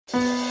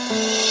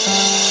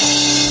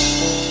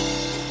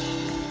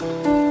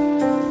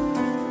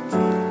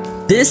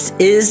This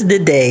is the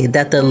day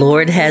that the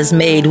Lord has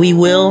made. We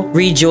will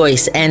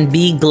rejoice and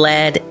be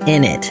glad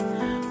in it.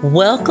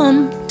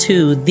 Welcome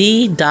to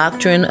the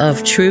Doctrine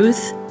of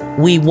Truth.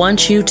 We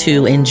want you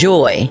to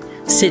enjoy,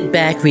 sit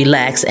back,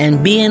 relax,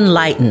 and be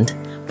enlightened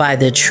by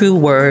the true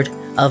word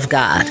of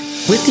God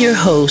with your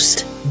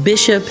host,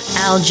 Bishop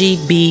Algie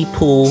B.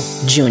 Poole,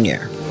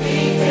 Jr.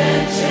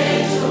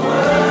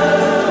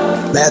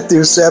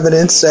 Matthew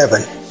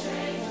 7:7.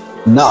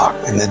 Knock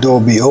and the door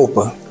be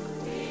open.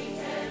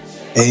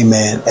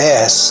 Amen.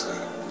 Ask.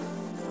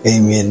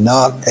 Amen.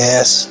 Knock,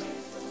 ask,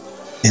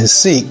 and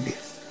seek.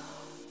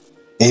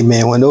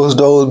 Amen. When those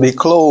doors be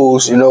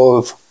closed,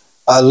 if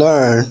I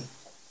learn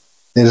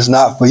that it's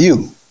not for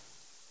you.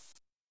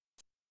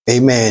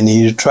 Amen.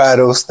 You try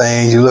those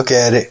things, you look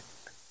at it.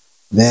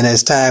 Then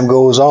as time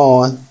goes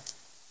on,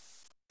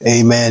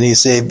 amen, he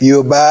said, if you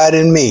abide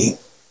in me,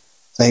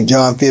 St.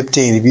 John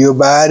 15, if you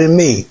abide in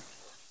me,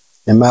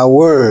 and my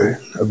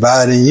word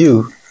abide in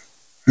you,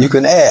 you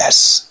can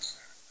ask.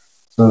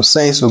 So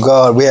saints of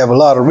God, we have a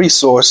lot of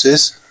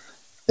resources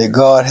that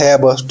God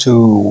have us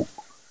to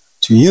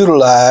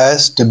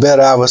utilize to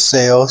better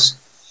ourselves.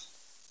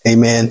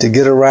 Amen. To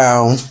get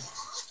around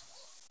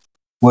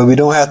where we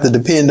don't have to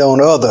depend on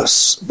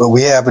others, but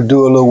we have to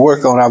do a little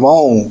work on our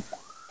own.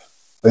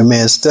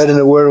 Amen. Studying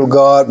the word of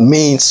God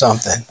means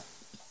something.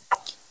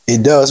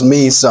 It does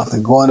mean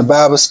something. Going to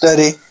Bible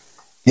study,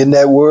 getting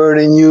that word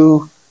in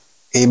you.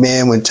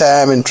 Amen. When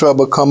time and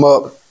trouble come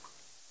up,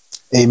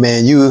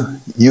 amen, you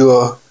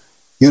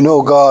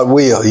know God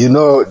will.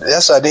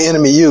 That's how the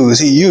enemy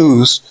used. He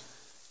used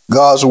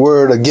God's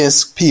word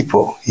against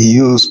people. He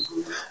used,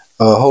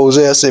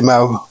 Hosea said,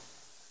 my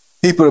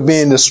people are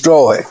being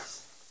destroyed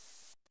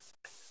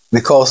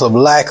because of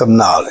lack of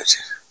knowledge.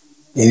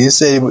 And he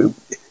said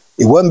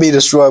it wouldn't be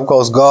destroyed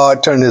because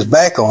God turned his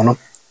back on them.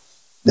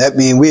 That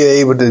means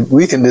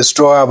we can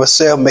destroy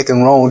ourselves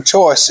making wrong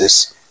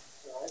choices.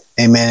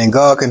 Amen. And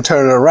God can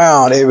turn it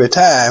around every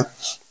time.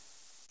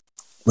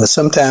 But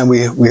sometimes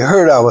we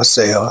hurt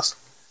ourselves.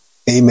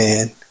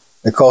 Amen.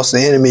 Because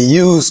the enemy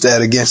used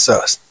that against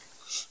us.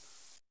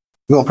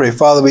 We're going to pray.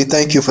 Father, we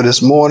thank you for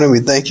this morning. We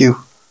thank you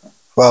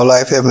for our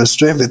life, health, and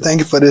strength. We thank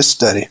you for this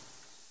study.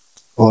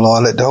 Oh,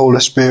 Lord, let the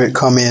Holy Spirit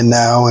come in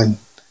now and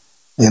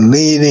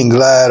lead and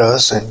guide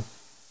us and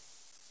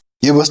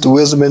give us the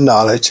wisdom and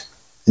knowledge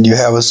that you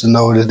have us to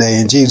know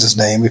today. In Jesus'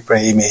 name we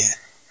pray, amen.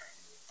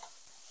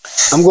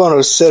 I'm going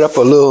to set up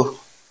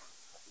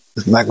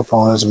this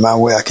microphone is in my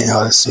way, I can't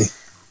hardly see.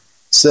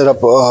 Set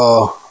up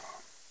a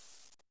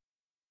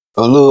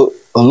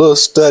little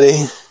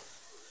study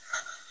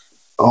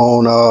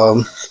on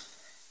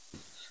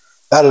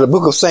out of the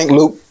book of St.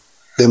 Luke.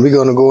 Then we're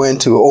going to go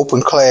into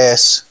open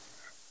class.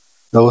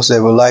 Those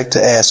that would like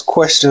to ask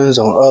questions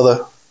on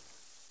other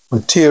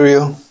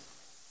material,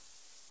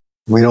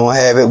 we don't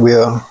have it.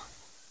 We'll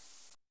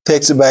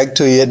text it back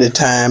to you at the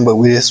time, but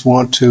we just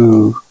want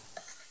to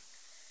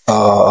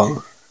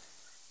Bible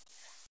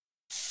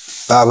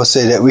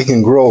say that we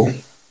can grow.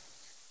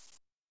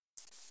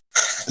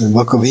 In the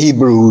book of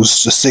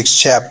Hebrews, the 6th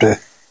chapter,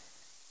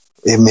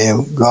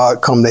 amen,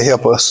 God come to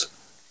help us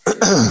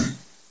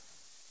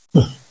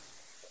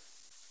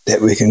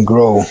that we can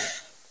grow.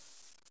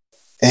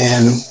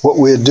 And what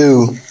we'll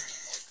do,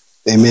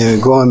 amen,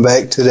 going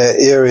back to that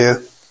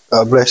area,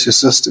 God bless you,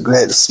 sister,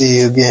 glad to see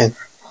you again,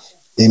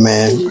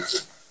 amen.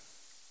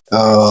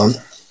 We're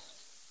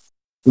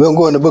going to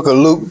go in the book of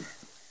Luke,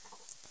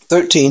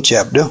 13th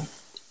chapter.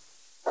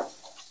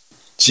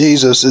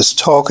 Jesus is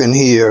talking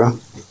here,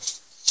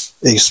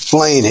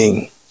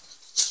 explaining,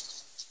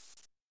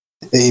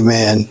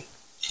 amen.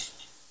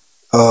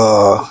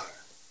 I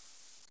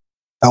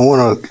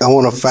want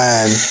to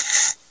find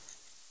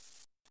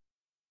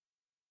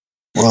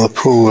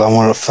Poole. I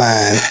want to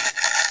find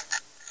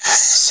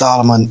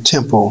Solomon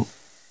Temple,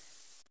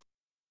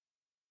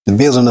 the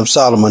building of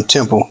Solomon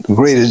Temple. The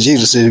greater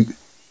Jesus said,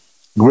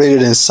 greater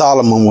than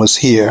Solomon was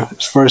here.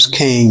 It's First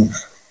King.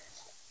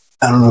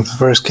 I don't know if it's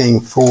First King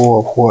 4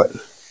 or what.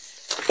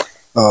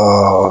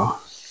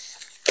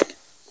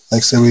 Like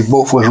I said, we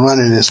both was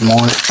running this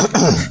morning.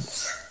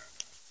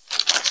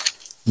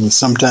 And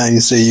sometimes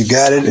you say you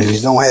got it and you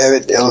don't have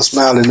it. They'll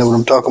smile and know what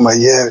I'm talking about.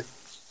 You have it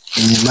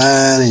in your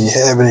mind and you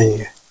have it in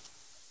your...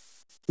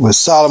 When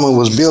Solomon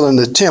was building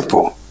the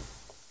temple,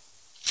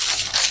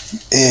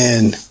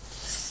 and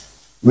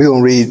we're going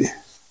to read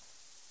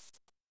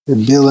the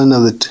building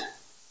of the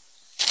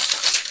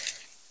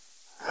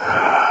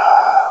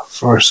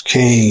First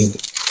King.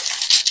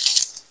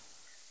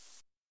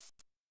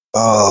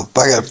 I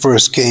got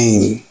First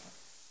King.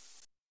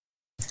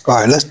 All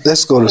right,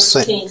 let's go to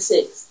First King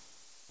 6.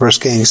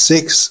 First King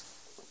 6,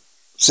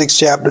 6th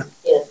chapter.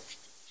 Yeah.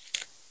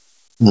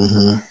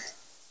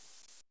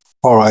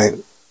 All right.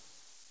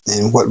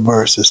 And what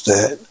verse is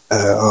that?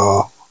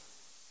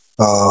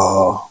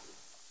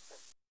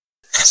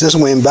 Since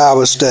we're in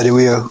Bible study,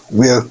 we'll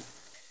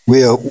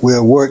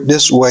work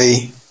this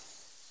way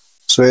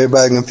so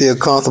everybody can feel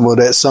comfortable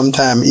that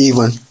sometime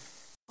even.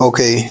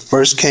 Okay,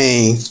 First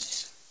King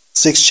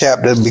 6th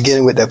chapter,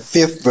 beginning with the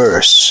 5th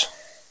verse.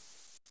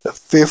 the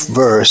 5th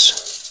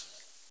verse.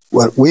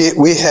 What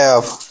we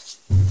have,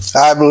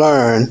 I've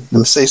learned, let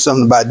me say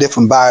something about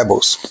different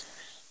Bibles,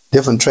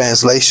 different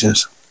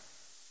translations.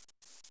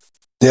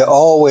 There are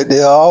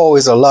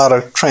always a lot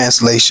of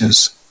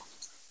translations.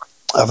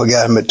 I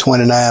forgot them at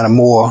 29 or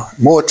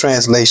more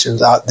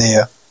translations out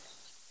there.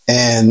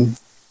 And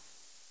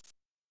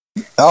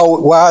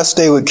while I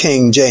stay with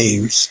King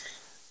James,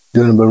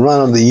 during the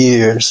run of the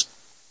years,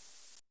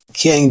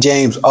 King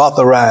James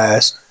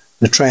authorized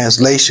the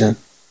translation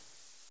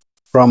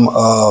from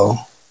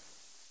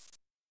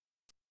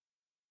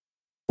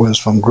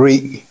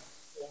Greek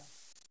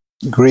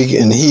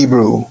and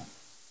Hebrew,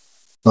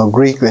 or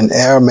Greek and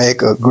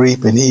Aramaic, or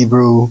Greek and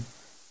Hebrew,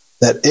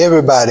 that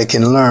everybody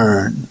can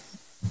learn.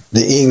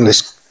 The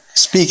English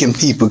speaking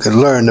people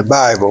can learn the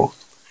Bible,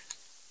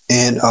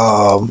 and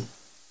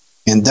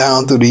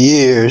down through the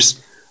years,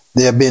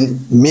 there have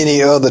been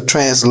many other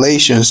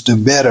translations to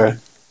better,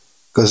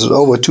 because there's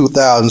over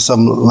 2,000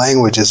 some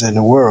languages in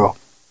the world.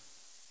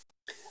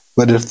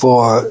 But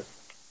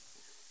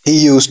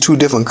he used 2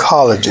 different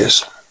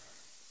colleges,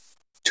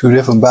 2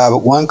 different Bible.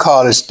 One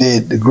college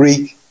did the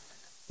Greek,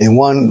 and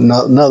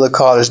another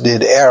college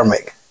did the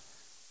Aramaic.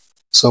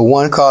 So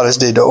one college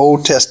did the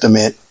Old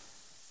Testament.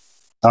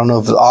 I don't know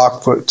if it's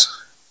Oxford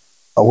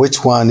or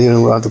which one. You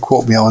don't have to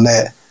quote me on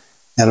that.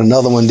 And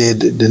another one did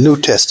the New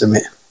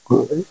Testament.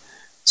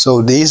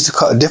 So these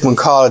different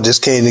colleges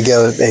came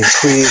together and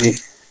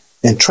created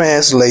and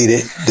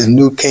translated the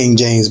New King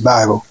James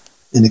Bible.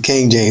 In the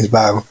King James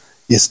Bible,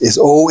 it's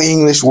Old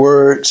English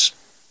words.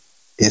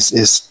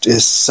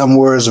 It's some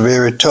words are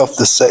very tough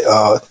to say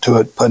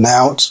to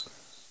pronounce.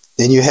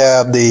 Then you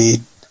have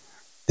the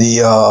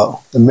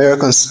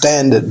American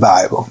Standard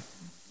Bible.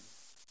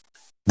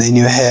 Then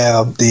you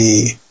have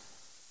the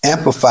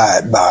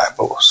Amplified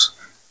Bibles.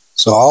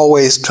 So I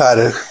always try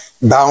to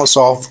bounce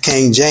off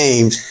King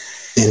James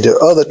into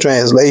other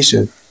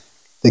translation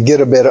to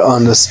get a better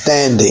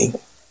understanding.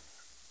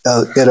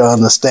 But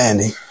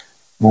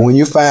when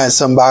you find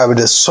some Bible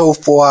that's so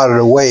far out of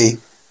the way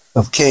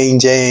of King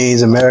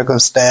James, American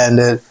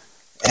Standard,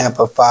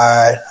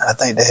 Amplified, I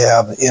think they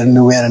have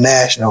New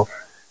International,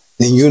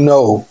 then you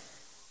know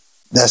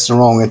that's the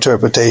wrong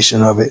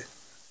interpretation of it.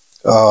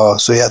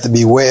 So you have to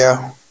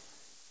beware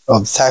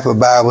of the type of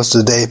Bibles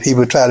today.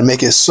 People try to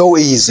make it so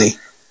easy.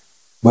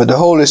 But the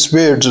Holy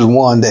Spirit is the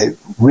one that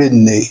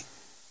written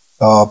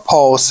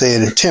Paul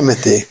said in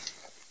Timothy,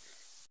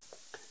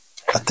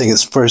 I think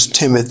it's 1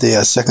 Timothy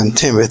or 2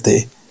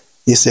 Timothy,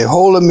 he said,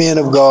 holy men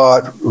of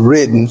God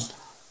written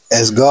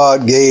as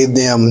God gave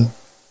them,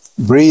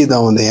 breathed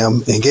on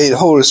them, and gave the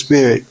Holy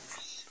Spirit,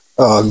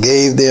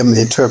 gave them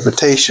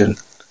interpretation.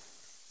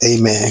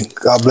 Amen.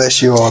 God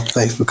bless you all.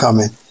 Thanks for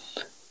coming.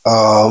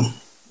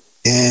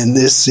 And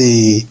let's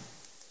see,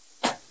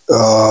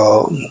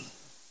 the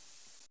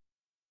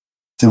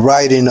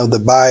writing of the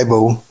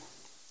Bible.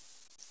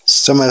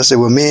 Somebody said,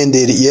 well, man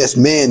did it. Yes,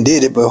 man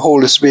did it, but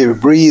Holy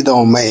Spirit breathed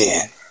on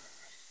man.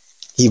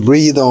 He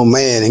breathed on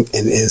man and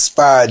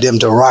inspired them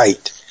to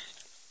write.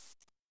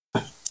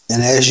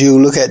 And as you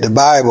look at the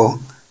Bible,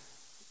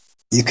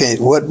 you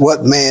can't.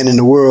 What man in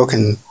the world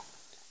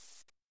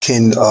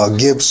can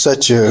give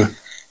such a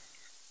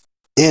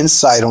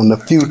insight on the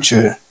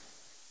future,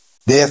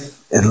 death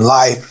and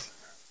life,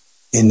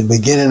 in the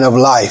beginning of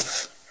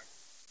life?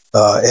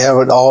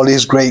 All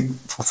these great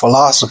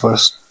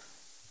philosophers,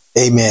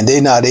 amen,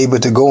 they're not able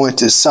to go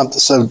into something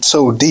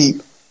so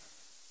deep,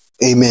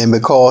 amen,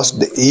 because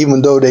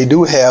even though they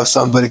do have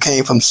something, but it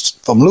came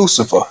from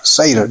Lucifer,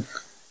 Satan,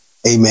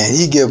 amen.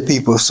 He give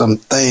people some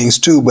things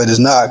too, but it's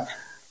not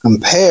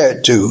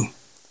compared to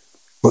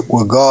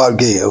what God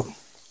gave.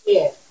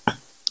 Yeah.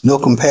 No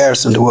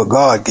comparison to what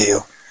God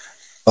gave.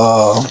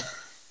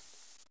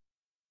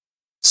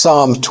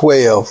 Psalm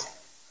 12.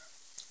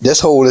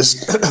 Let's hold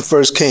this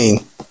 1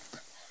 King,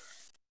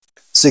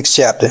 6th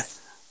chapter.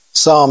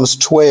 Psalms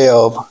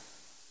 12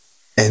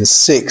 and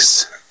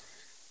 6.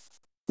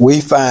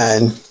 We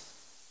find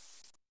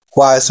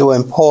why it's so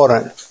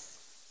important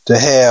to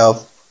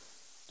have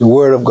the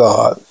Word of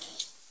God.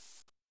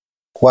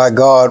 Why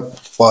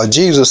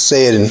Jesus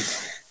said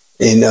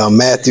in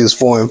Matthew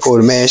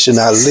 4:4, man should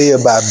not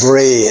live by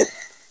bread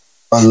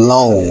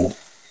alone.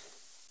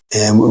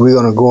 And we're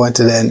going to go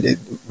into that. And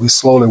we're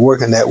slowly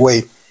working that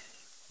way.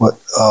 But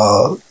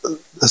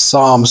the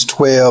Psalms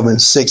 12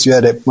 and 6, you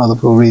had that, Mother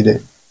Poole, read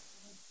it.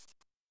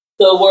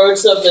 The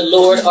words of the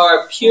Lord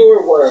are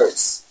pure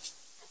words,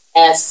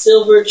 as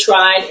silver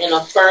tried in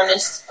a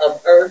furnace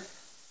of earth,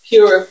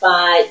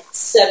 purified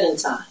 7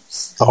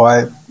 times. All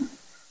right.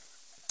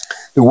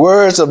 The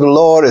words of the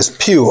Lord is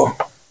pure.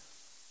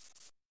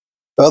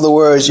 In other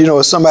words,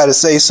 if somebody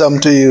say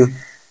something to you,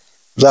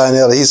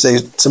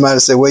 somebody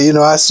say,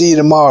 well, I see you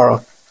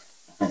tomorrow.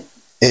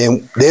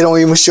 And they don't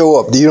even show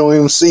up. You don't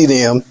even see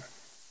them.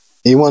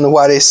 You wonder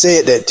why they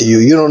said that to you.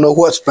 You don't know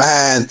what's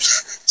behind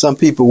some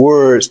people's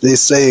words. They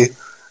say,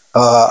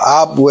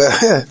 I'll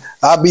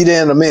be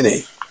there in a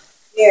minute.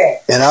 Yeah.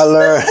 And I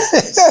learned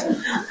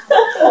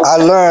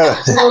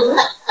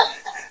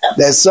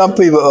That some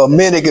people, a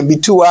minute can be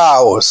 2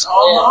 hours, 4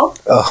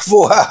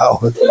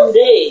 hours. 2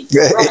 days.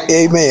 Right.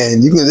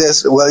 Amen. You can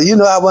just, well, you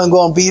know, I wasn't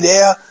going to be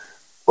there.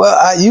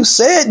 Well, you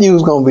said you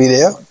was going to be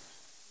there.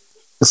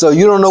 So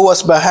you don't know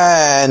what's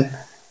behind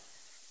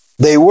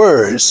their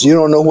words. You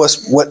don't know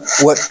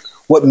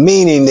what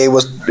meaning they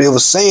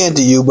was saying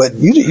to you, but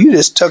you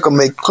just took them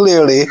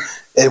clearly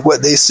at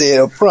what they said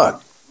up front.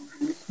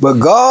 But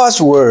God's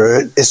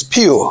word is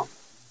pure.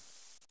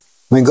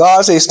 When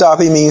God says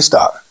stop, he means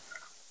stop.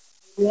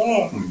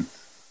 Yeah.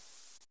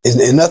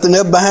 There's nothing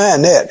up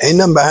behind that. Ain't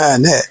nothing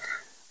behind that.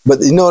 But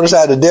you notice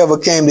how the devil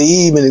came to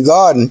Eve in the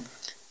garden.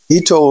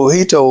 He told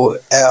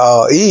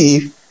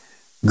Eve,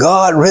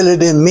 God really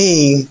didn't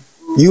mean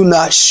you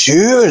not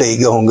surely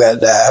gonna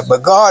die.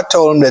 But God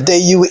told him the day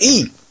you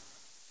eat,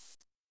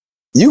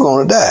 you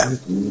gonna die.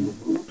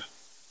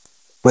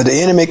 But the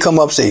enemy come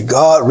up and say,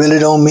 God really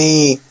don't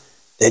mean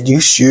that you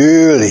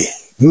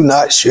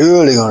not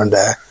surely gonna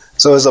die.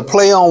 So it's a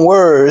play on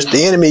words.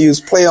 The enemy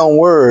used play on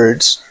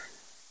words,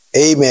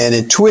 amen,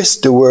 and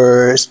twist the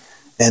words,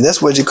 and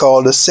that's what you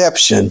call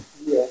deception.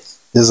 Yes.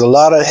 There's a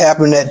lot of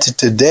happening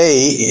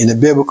today in the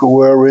biblical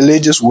world,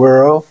 religious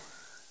world.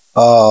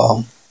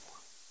 So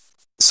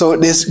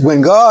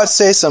when God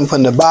says something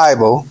from the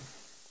Bible,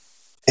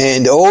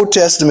 and the Old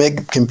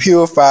Testament can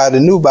purify the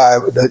New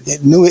Bible, the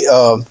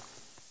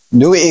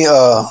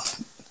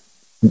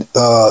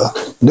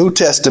New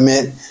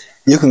Testament,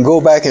 you can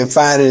go back and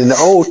find it in the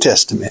Old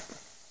Testament.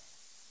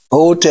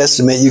 Old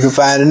Testament, you can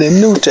find it in the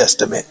New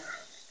Testament.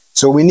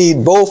 So we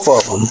need both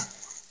of them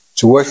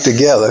to work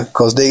together,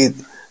 because the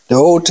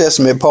Old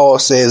Testament, Paul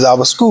says,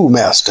 our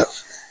schoolmaster.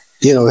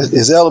 You know,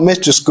 it's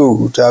elementary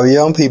school. To our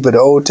young people, the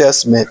Old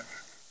Testament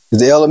is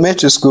the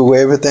elementary school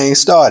where everything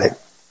started.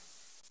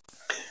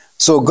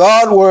 So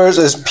God's words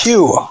is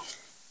pure.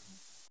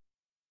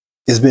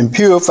 It's been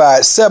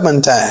purified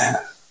 7 times.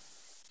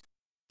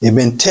 It's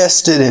been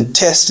tested and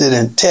tested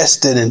and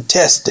tested and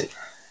tested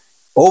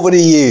over the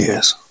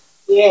years.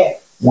 Yeah.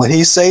 When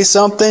he says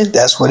something,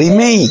 that's what he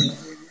means.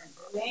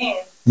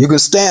 You can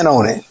stand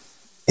on it.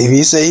 If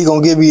he say he's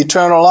going to give you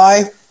eternal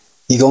life,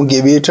 he's going to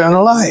give you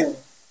eternal life.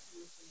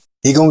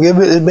 He's going to give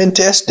it. It's been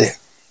tested.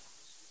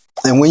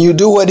 And when you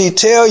do what he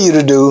tell you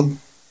to do,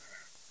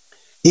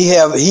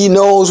 he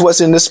knows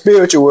what's in the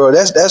spiritual world.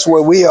 That's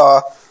where we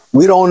are.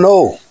 We don't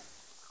know.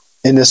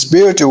 In the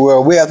spiritual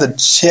world, we have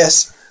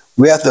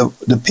to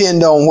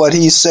depend on what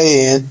he's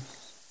saying,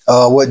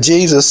 what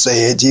Jesus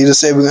said. Jesus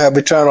said we're going to have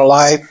eternal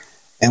life,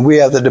 and we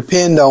have to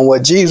depend on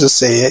what Jesus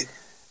said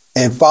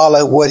and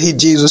follow what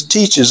Jesus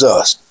teaches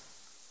us.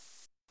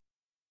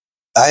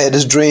 I had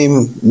this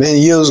dream many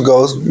years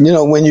ago. You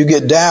know, when you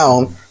get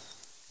down,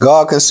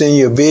 God can send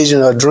you a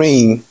vision or a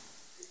dream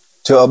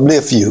to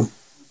uplift you.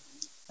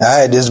 I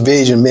had this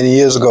vision many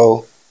years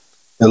ago.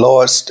 The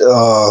Lord,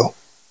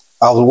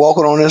 I was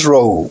walking on this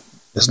road.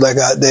 It's like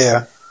out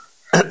there,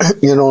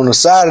 you know, on the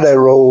side of that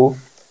road,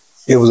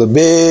 it was a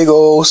big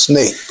old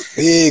snake,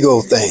 big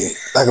old thing,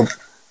 like a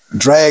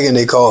dragon,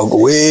 they call it,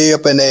 way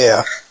up in the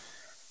air.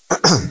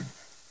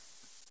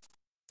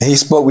 And he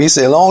spoke, he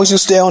said, as long as you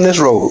stay on this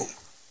road,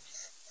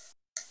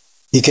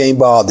 he can't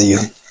bother you.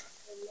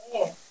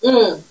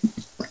 Mm.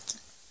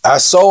 I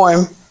saw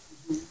him,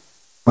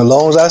 as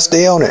long as I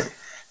stay on it.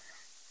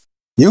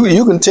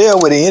 You can tell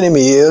where the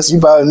enemy is. You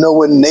probably know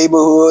what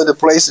neighborhood, the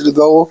places to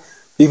go,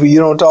 people you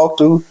don't talk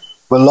to.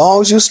 But as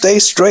long as you stay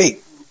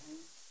straight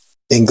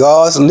in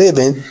God's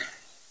living,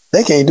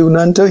 they can't do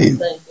nothing to you.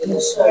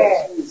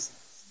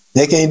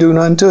 They can't do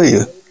nothing to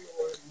you.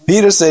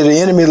 Peter said the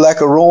enemy is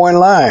like a roaring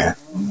lion.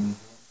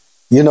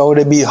 You know,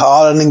 they be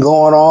hollering and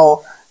going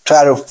on,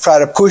 try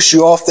to push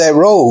you off that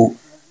road.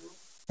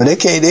 But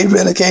they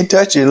really can't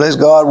touch you unless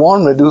God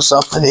wants them to do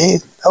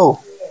something. No.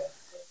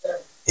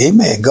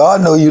 Amen.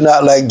 God knows you're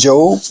not like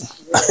Job.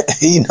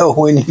 He know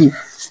when you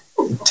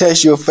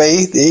test your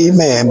faith.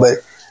 Amen.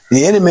 But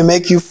the enemy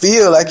make you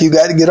feel like you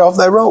got to get off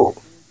that road.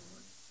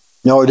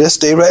 No, just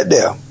stay right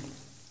there.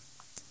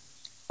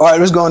 All right,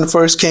 let's go into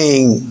 1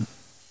 Kings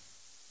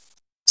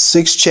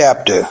 6th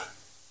chapter.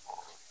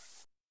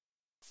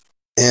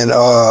 And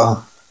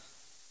I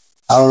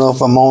don't know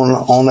if I'm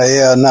on the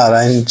air or not.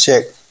 I didn't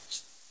check.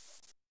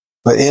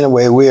 But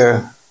anyway,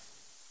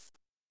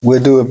 we're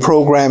doing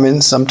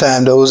programming.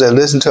 Sometimes those that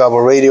listen to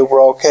our radio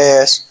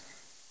broadcast,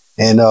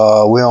 and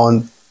we're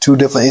on 2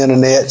 different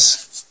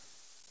internets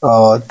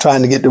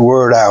trying to get the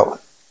word out.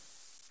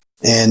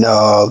 And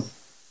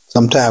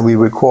sometimes we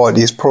record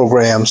these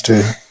programs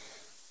to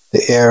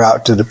air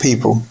out to the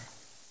people.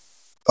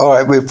 All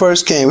right, we're going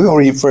to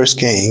read 1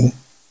 Kings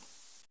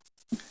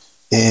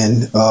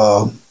in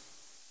the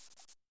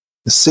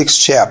 6th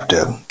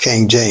chapter,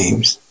 King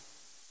James,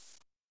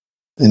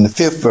 in the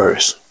 5th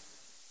verse.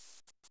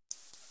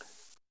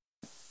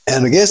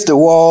 And against the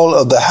wall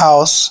of the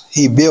house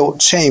he built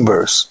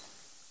chambers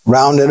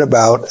round and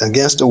about,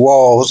 against the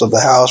walls of the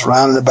house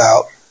round and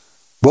about,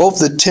 both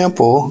the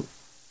temple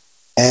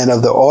and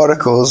of the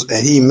articles,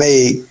 and he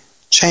made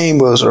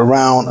chambers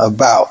around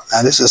about.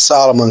 Now this is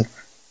Solomon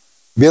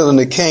building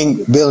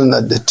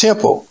the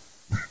temple.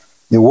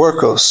 the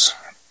workers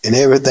and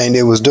everything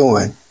they was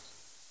doing.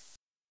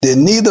 The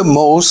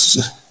nethermost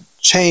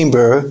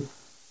chamber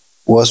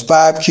was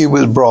 5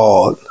 cubits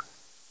broad,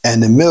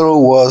 and the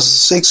middle was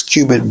 6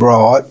 cubits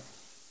broad,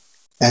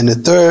 and the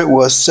third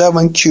was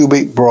 7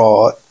 cubits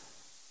broad.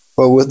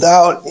 But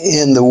without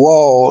in the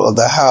wall of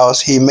the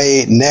house he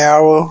made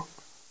narrow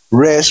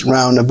rest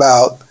round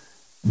about,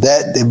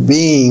 that the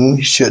beam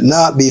should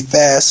not be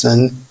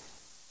fastened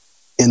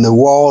in the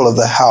wall of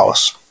the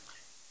house.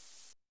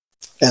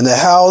 And the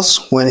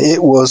house, when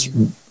it was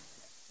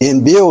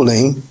in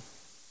building,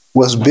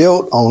 was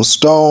built on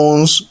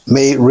stones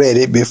made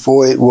ready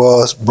before it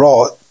was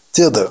brought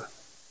thither,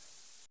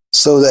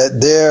 so that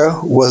there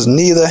was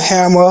neither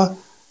hammer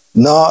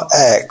nor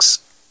axe,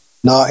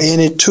 nor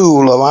any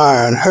tool of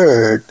iron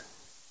heard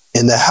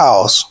in the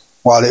house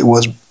while it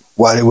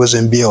was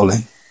in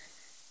building.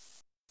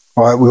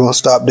 All right, we're going to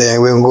stop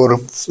there. We're going to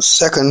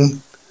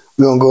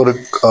go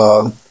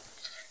to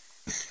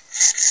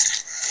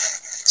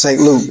St.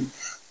 Luke.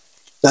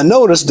 Now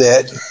notice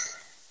that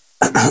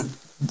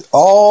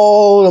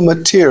all the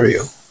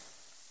material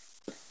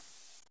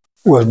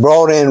was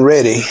brought in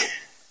ready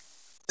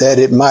that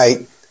it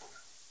might,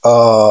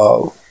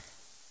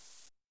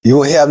 you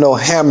won't have no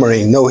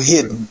hammering, no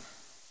hitting,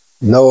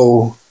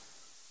 no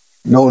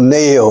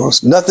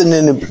nails, nothing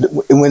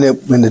when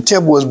the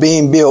temple was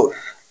being built,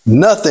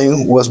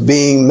 nothing was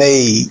being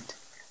made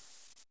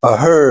or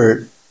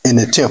heard in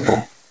the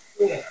temple.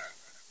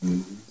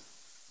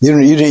 You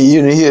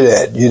didn't hear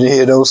that. You didn't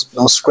hear no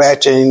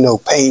scratching, no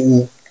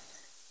painting.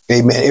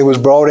 Amen. It was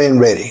brought in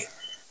ready.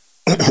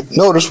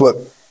 Notice what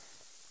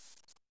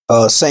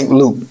St.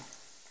 Luke,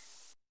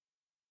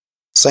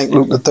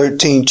 the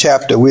 13th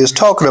chapter, we was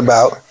talking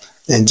about,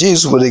 and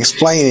Jesus was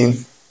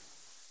explaining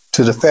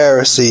to the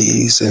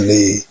Pharisees and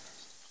the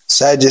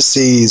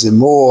Sadducees and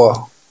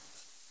more.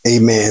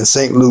 Amen.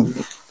 St. Luke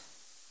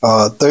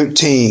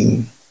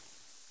 13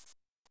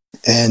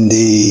 and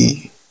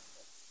the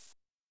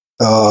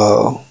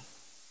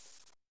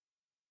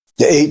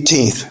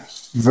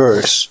 18th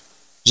verse.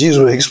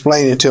 Jesus was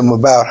explaining to them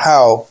about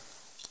how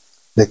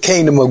the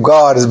kingdom of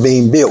God is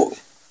being built.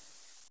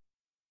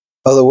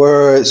 In other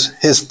words,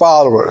 his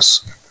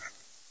followers,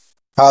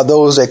 how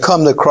those that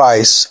come to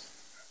Christ,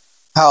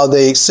 how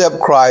they accept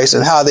Christ,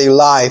 and how their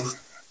life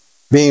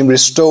being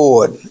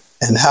restored,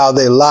 and how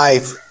their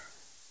life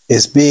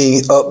is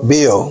being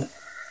upbuilt.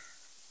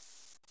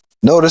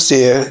 Notice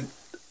here,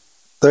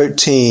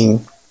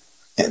 13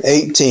 and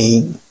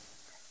 18,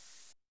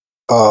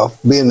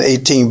 being the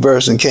 18th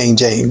verse in King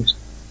James.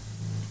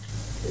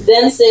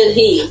 Then said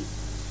he,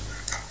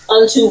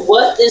 unto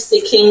what is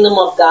the kingdom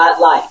of God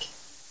like?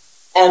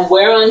 And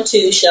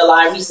whereunto shall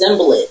I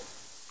resemble it?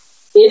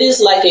 It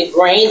is like a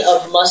grain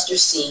of mustard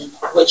seed,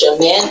 which a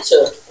man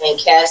took and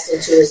cast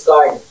into his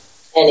garden,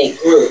 and it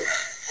grew,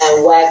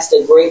 and waxed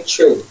a great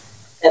tree,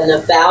 and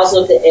the fowls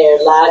of the air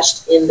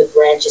lodged in the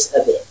branches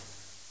of it.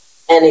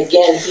 And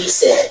again he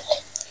said,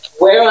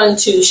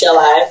 whereunto shall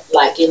I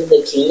liken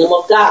the kingdom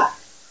of God?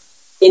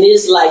 It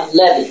is like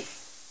leaven,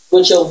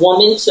 which a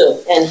woman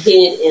took and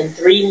hid in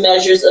 3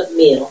 measures of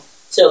meal,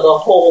 till the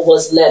whole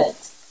was leavened.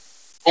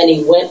 And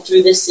he went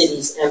through the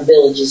cities and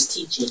villages,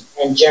 teaching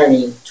and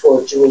journeying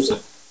toward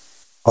Jerusalem.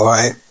 All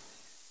right.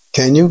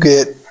 Can you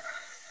get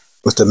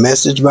with the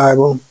Message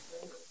Bible?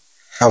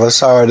 I was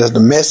sorry, there's the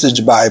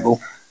Message Bible.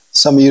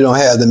 Some of you don't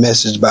have the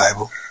Message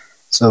Bible.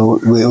 So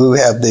we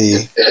have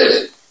the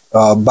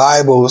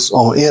Bibles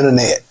on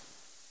internet.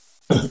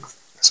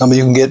 Some of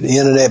you can get the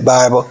internet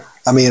Bible.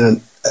 I mean,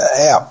 an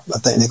app. I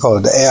think they call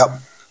it the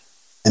app.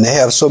 And they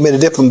have so many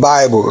different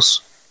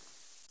Bibles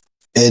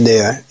in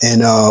there.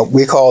 And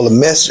we call the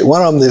Message.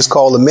 One of them is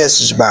called the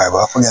Message Bible.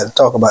 I forgot to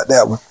talk about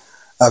that one.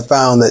 I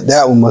found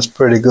that one was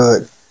pretty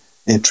good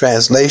in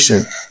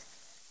translation.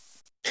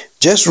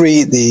 Just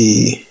read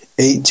the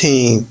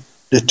 18,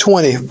 the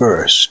 20th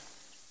verse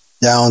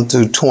down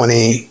to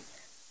 20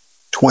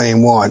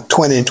 and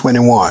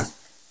 21.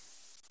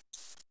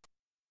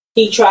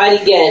 He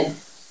tried again.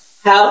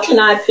 How can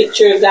I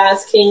picture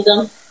God's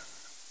kingdom?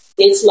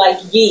 It's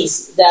like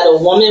yeast that a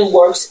woman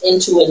works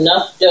into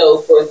enough dough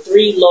for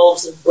 3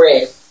 loaves of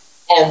bread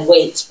and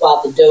waits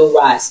while the dough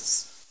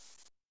rises.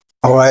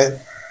 All right.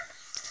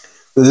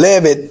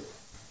 Leaven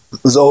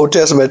was an Old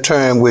Testament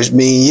term which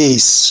means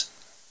yeast.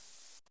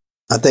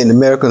 I think the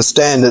American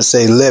Standard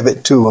say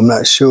leaven too. I'm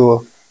not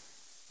sure,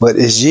 but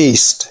it's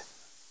yeast.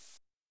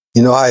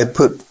 You know how you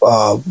put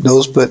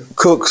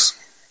cooks.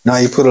 Now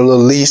you put a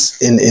little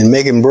yeast in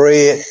making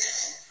bread,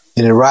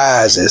 and it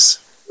rises.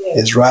 Yeah.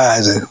 It's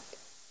rising.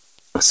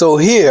 So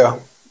here,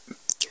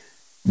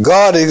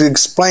 God is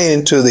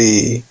explaining to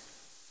the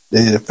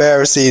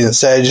Pharisees and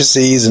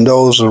Sadducees and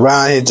those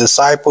around his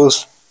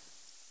disciples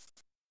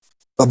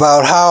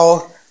about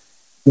how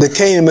the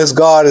kingdom of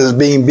God is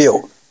being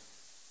built.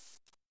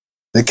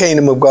 The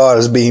kingdom of God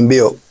is being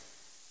built.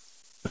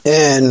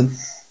 And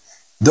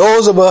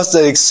those of us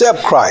that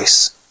accept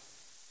Christ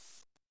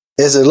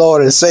as the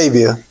Lord and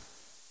Savior,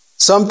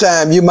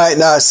 sometimes you might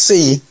not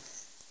see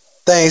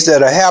things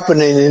that are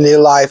happening in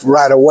your life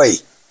right away.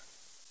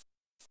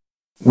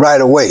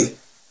 right away.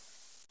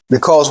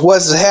 Because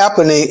what's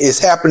happening is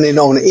happening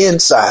on the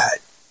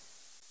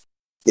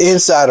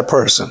inside a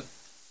person.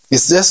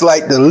 It's just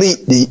like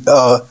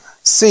the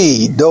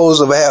seed. Those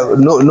who have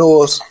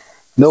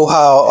know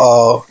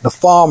how the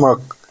farmer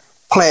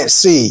plants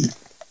seed.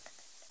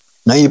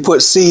 Now you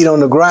put seed on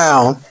the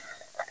ground,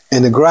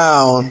 and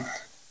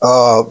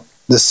the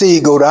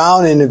seed go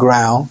down in the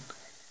ground,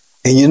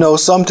 and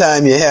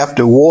sometimes you have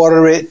to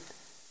water it,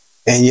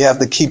 and you have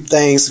to keep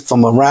things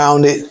from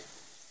around it.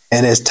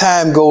 And as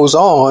time goes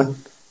on,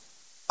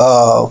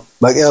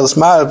 like Elder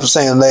Smiley was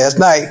saying last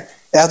night,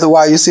 after a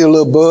while you see a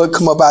little bud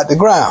come up out the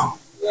ground.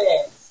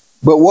 Yes.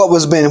 But what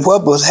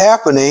was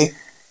happening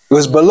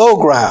was below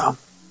ground.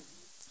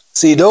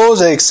 See, those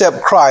that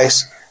accept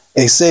Christ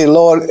and say,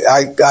 Lord,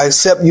 I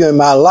accept you in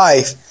my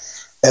life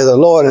as a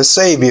Lord and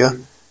Savior,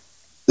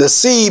 the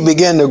seed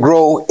begin to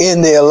grow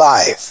in their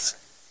life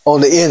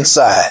on the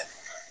inside.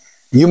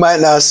 You might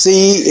not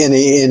see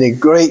any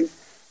great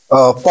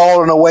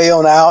falling away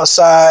on the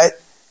outside.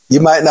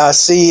 You might not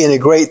see any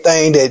great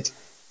thing that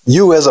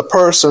you as a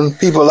person,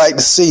 people like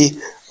to see.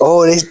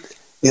 Oh,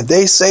 if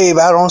they save,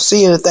 I don't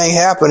see anything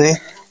happening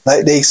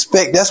like they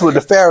expect. That's what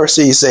the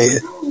Pharisees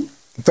said.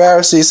 The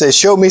Pharisees said,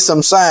 show me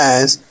some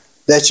signs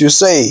that you're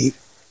saved.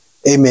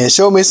 Amen.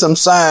 Show me some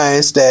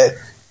signs that,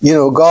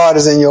 God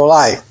is in your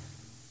life.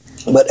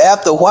 But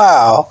after a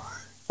while,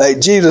 like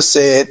Jesus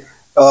said,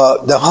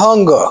 the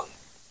hunger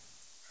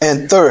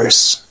and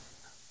thirst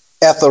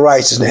after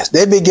righteousness,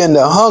 they begin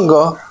to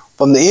hunger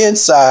from the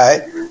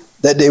inside,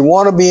 that they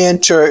want to be in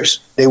church,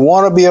 they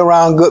want to be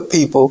around good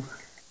people,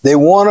 they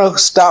want to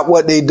stop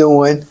what they're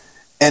doing.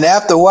 And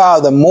after a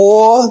while, the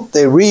more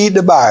they read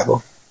the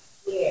Bible,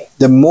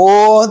 the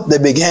more they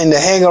begin to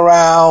hang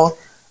around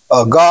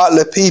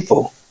godly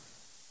people.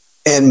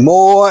 And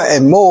more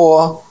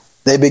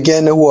they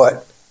begin to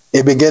what?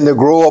 They begin to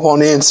grow up on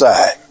the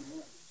inside,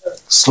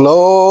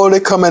 slowly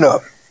coming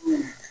up.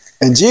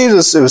 And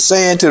Jesus was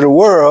saying to the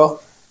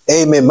world,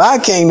 amen, my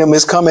kingdom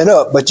is coming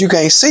up, but you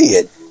can't see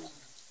it.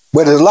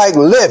 But it's like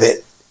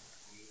leaven.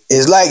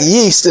 It's like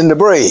yeast in the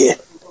bread.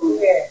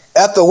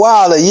 After a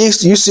while, the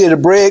yeast, you see the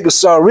bread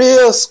start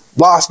real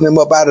blossoming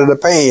up out of the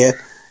pan.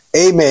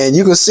 Amen.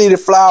 You can see the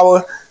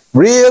flour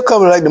real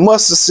coming, like the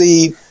mustard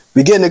seed,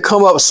 begin to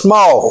come up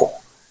small,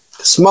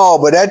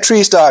 but that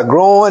tree start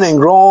growing and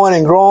growing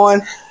and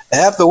growing.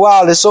 And after a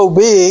while, it's so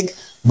big,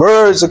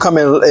 birds are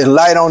coming and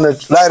light on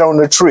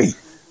the tree.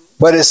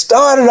 But it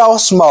started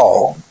off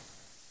small.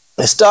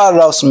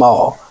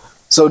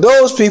 So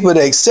those people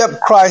that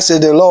accept Christ as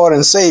their Lord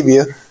and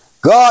Savior,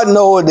 God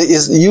knows that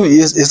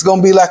it's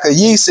going to be like a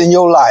yeast in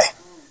your life.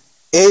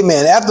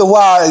 Amen. After a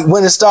while,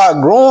 when it starts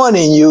growing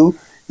in you,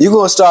 you're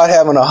going to start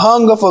having a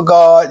hunger for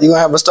God. You're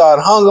going to start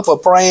a hunger for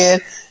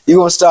praying. You're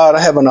going to start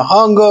having a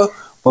hunger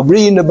for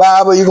reading the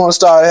Bible. You're going to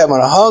start having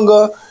a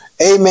hunger,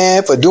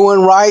 amen, for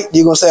doing right.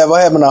 You're going to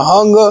start having a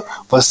hunger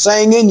for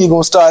singing. You're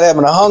going to start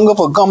having a hunger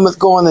for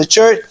going to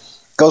church.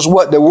 Because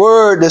what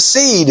the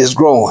seed is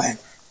growing.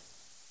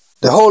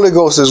 The Holy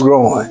Ghost is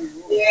growing.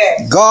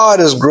 Yes. God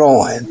is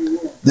growing.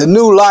 The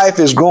new life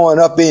is growing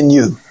up in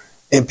you.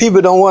 And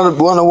people don't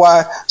wonder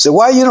why. Say,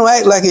 why you don't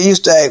act like you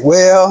used to act?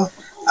 Well,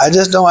 I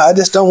just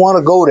don't want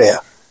to go there.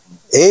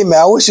 Amen.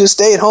 I wish you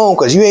stayed home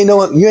because you ain't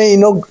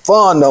no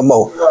fun no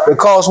more.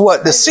 Because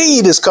what? The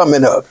seed is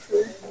coming up.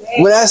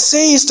 When that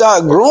seed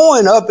start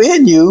growing up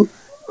in you,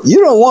 you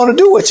don't want to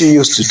do what you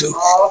used to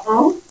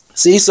do.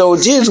 See, so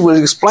Jesus was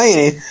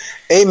explaining,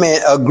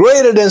 amen, a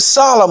greater than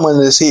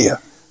Solomon is here.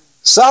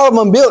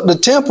 Solomon built the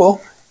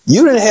temple.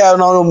 You didn't have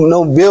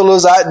no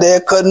builders out there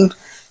cutting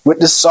with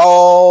the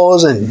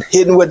saws and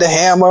hitting with the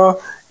hammer,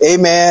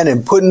 amen,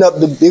 and putting up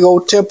the big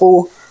old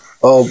temple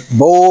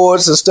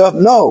boards and stuff.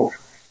 No,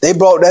 they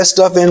brought that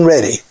stuff in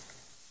ready.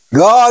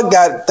 God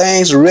got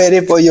things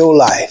ready for your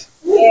life.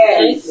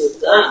 Yes.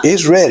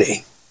 It's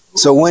ready.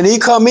 So when he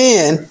come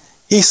in,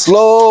 he's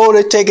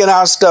slowly taking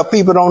out stuff.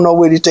 People don't know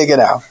what he's taking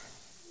out.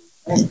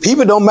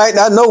 People might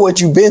not know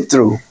what you've been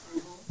through,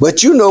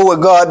 but you know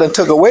what God done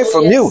took away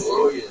from you.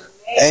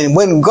 And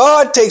when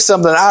God takes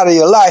something out of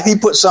your life, he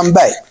puts something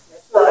back.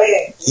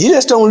 He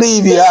just don't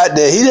leave you out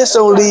there. He just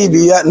don't leave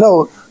you out.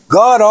 No,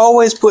 God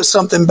always puts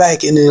something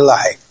back in your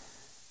life.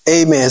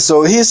 Amen.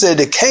 So he said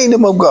the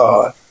kingdom of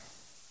God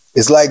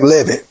is like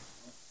leaven,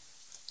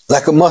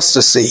 like a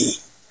mustard seed.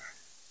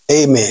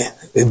 Amen.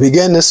 They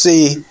begin to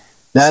see.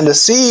 Now the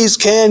seeds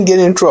can get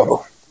in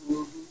trouble.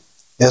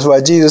 That's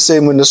why Jesus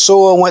said when the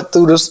sower went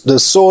through the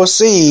sower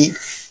seed,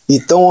 he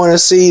throwing a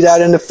seed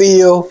out in the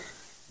field.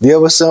 If you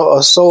ever saw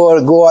a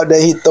sower go out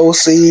there, he throw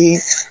seed.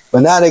 But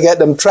now they got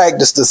them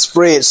tractors to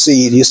spread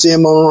seed. You see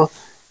them on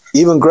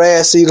even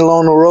grass seed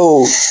along the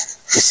road.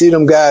 You see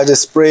them guys that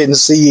spreading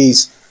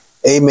seeds,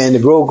 amen, to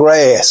grow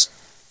grass.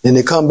 Then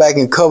they come back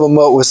and cover them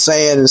up with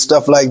sand and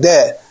stuff like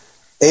that.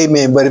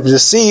 Amen. But if the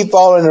seed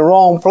fall in the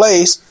wrong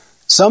place,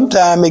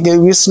 sometime it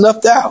can be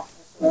snuffed out.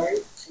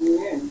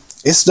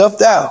 It's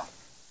snuffed out.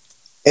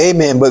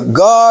 Amen. But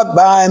God,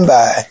 by and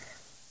by,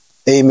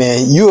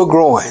 amen, you are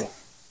growing.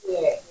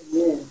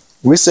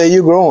 We say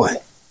you're growing.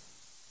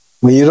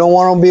 When you don't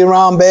want to be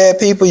around bad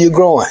people, you're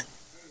growing.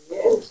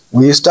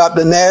 When you stop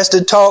the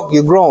nasty talk,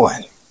 you're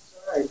growing.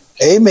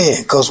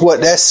 Amen. Because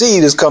what? That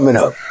seed is coming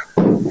up.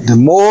 The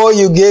more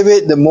you give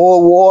it, the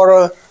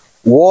more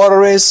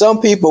watering.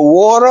 Some people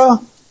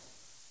water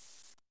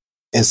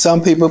and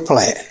some people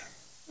plant.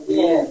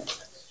 Yeah.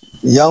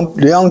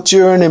 Young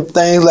children and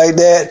things like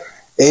that.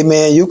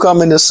 Amen. You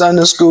come into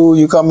Sunday school,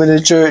 you come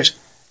into church.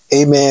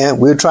 Amen.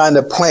 We're trying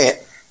to plant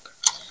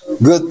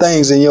good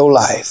things in your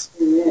life.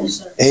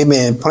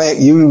 Amen. Plant.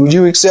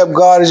 You accept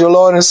God as your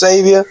Lord and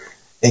Savior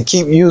and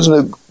keep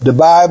using the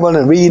Bible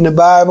and reading the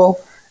Bible.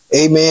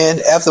 Amen.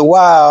 After a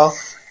while,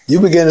 you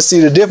begin to see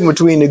the difference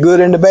between the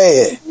good and the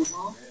bad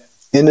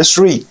in the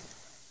street.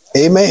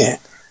 Amen.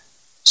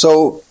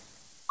 So,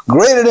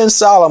 greater than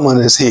Solomon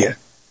is here.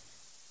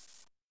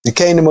 The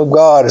kingdom of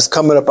God is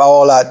coming up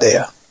all out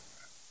there.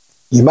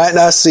 You might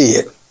not see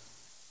it.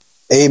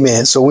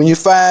 Amen. So when you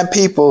find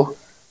people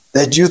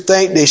that you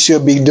think they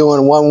should be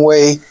doing one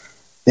way,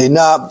 they're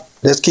not,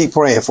 just keep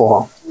praying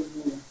for them.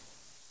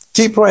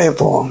 Keep praying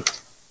for them.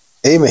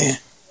 Amen.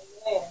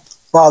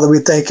 Father, we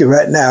thank you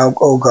right now,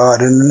 oh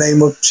God, in the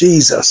name of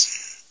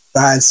Jesus.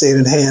 Bind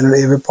Satan's hand on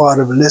every part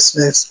of the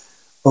listeners,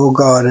 oh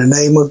God, in the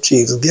name of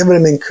Jesus. Giving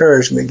them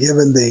encouragement,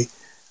 giving the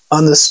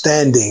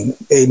understanding,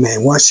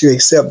 amen. Once you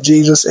accept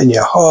Jesus in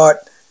your heart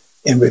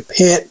and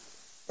repent,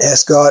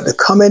 ask God to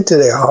come into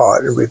their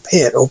heart and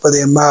repent, open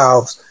their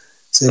mouths,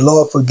 say,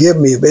 Lord, forgive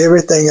me of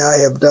everything I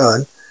have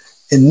done,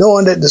 and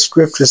knowing that the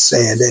scripture is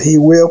saying that he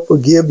will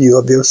forgive you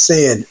of your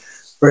sin.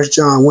 1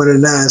 John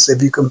 1:9 says,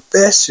 if you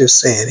confess your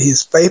sin,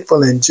 he's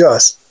faithful and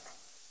just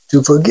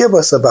to forgive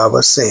us of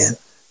our sin.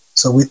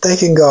 So we're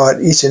thanking God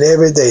each and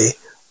every day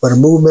for the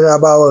movement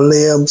of our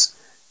limbs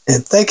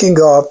and thanking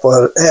God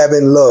for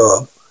having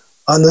love,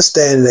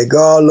 understanding that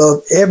God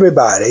loved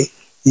everybody.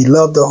 He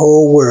loved the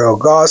whole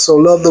world. God so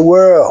loved the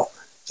world,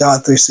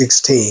 John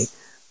 3:16.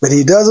 But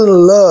he doesn't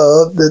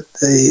love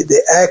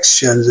the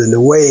actions and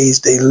the ways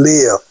they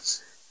live.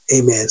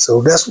 Amen.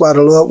 So that's why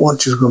the Lord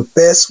wants you to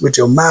confess with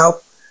your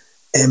mouth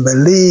and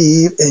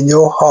believe in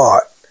your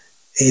heart.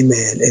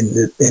 Amen.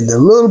 And the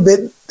little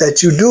bit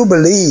that you do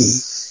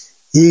believe,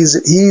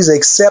 he's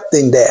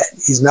accepting that.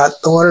 He's not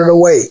throwing it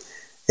away.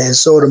 And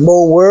so the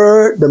more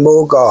word, the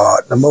more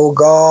God. The more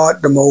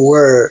God, the more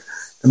word.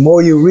 The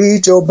more you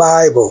read your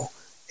Bible,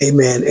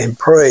 amen, and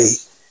pray,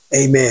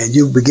 amen,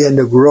 you begin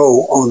to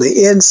grow on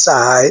the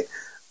inside,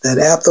 that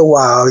after a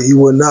while you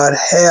will not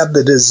have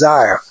the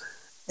desire,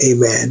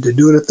 amen, to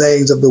do the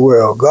things of the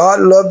world. God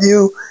love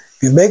you.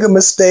 If you make a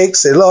mistake,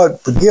 say,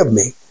 Lord, forgive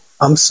me.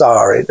 I'm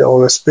sorry. The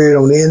Holy Spirit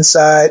on the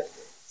inside,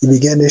 he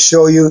begin to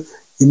show you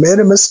you made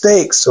a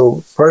mistake.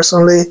 So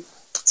personally,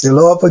 say,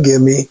 Lord,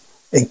 forgive me,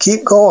 and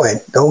keep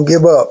going. Don't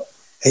give up.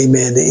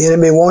 Amen. The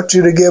enemy wants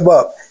you to give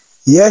up.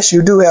 Yes,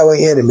 you do have an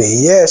enemy.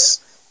 Yes,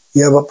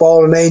 you have a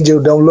fallen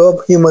angel, don't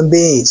love human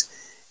beings.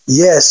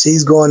 Yes,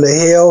 he's going to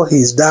hell.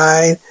 He's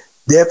dying.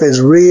 Death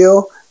is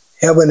real.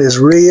 Heaven is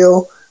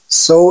real.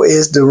 So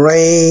is the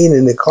rain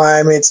and the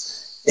climates,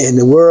 and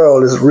the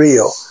world is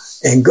real.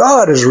 And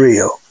God is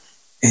real.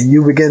 And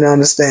you begin to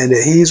understand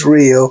that he's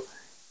real.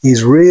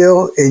 He's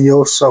real in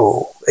your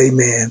soul.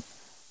 Amen.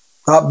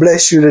 God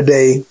bless you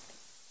today.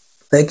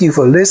 Thank you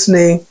for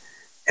listening.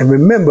 And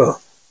remember,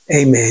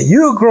 amen,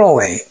 you're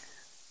growing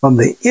from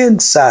the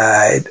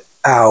inside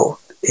out.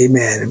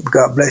 Amen.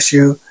 God bless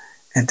you.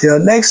 Until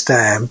next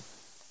time,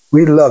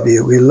 we love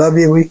you. We love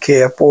you. We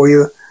care for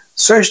you.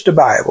 Search the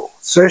Bible.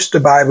 Search the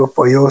Bible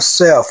for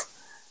yourself.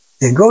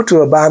 And go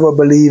to a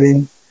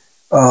Bible-believing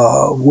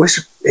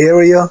worship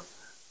area,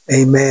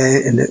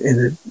 amen, in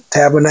the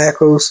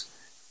tabernacles,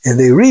 and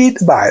they read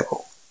the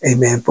Bible,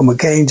 amen, from a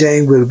King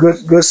James with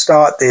a good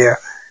start there.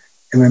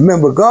 And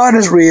remember, God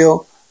is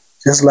real,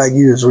 just like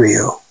you is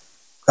real.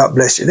 God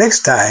bless you.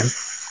 Next time,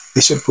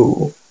 Bishop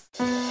Poole.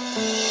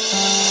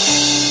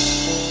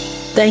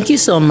 Thank you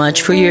so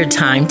much for your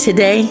time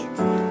today.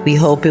 We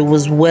hope it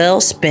was well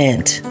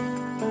spent.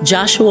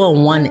 Joshua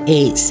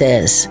 1:8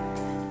 says,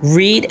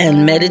 read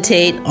and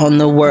meditate on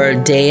the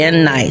word day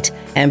and night,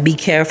 and be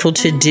careful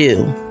to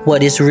do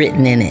what is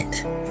written in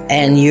it,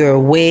 and your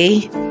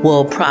way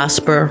will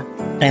prosper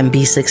and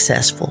be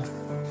successful.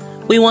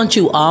 We want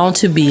you all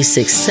to be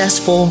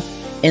successful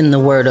in the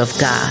Word of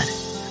God.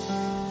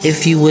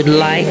 If you would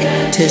like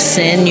to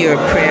send your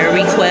prayer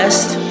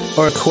requests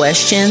or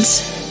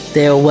questions,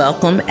 they're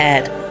welcome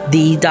at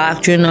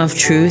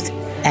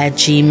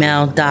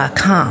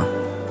thedoctrineoftruth@gmail.com.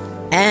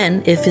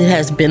 And if it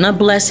has been a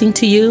blessing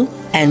to you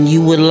and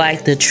you would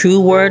like the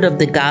true word of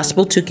the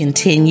gospel to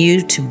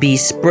continue to be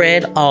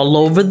spread all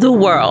over the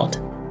world,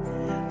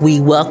 we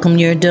welcome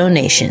your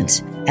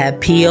donations at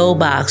P.O.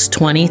 Box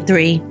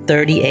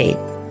 2338,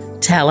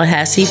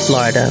 Tallahassee,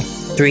 Florida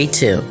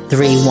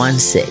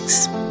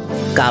 32316.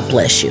 God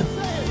bless you.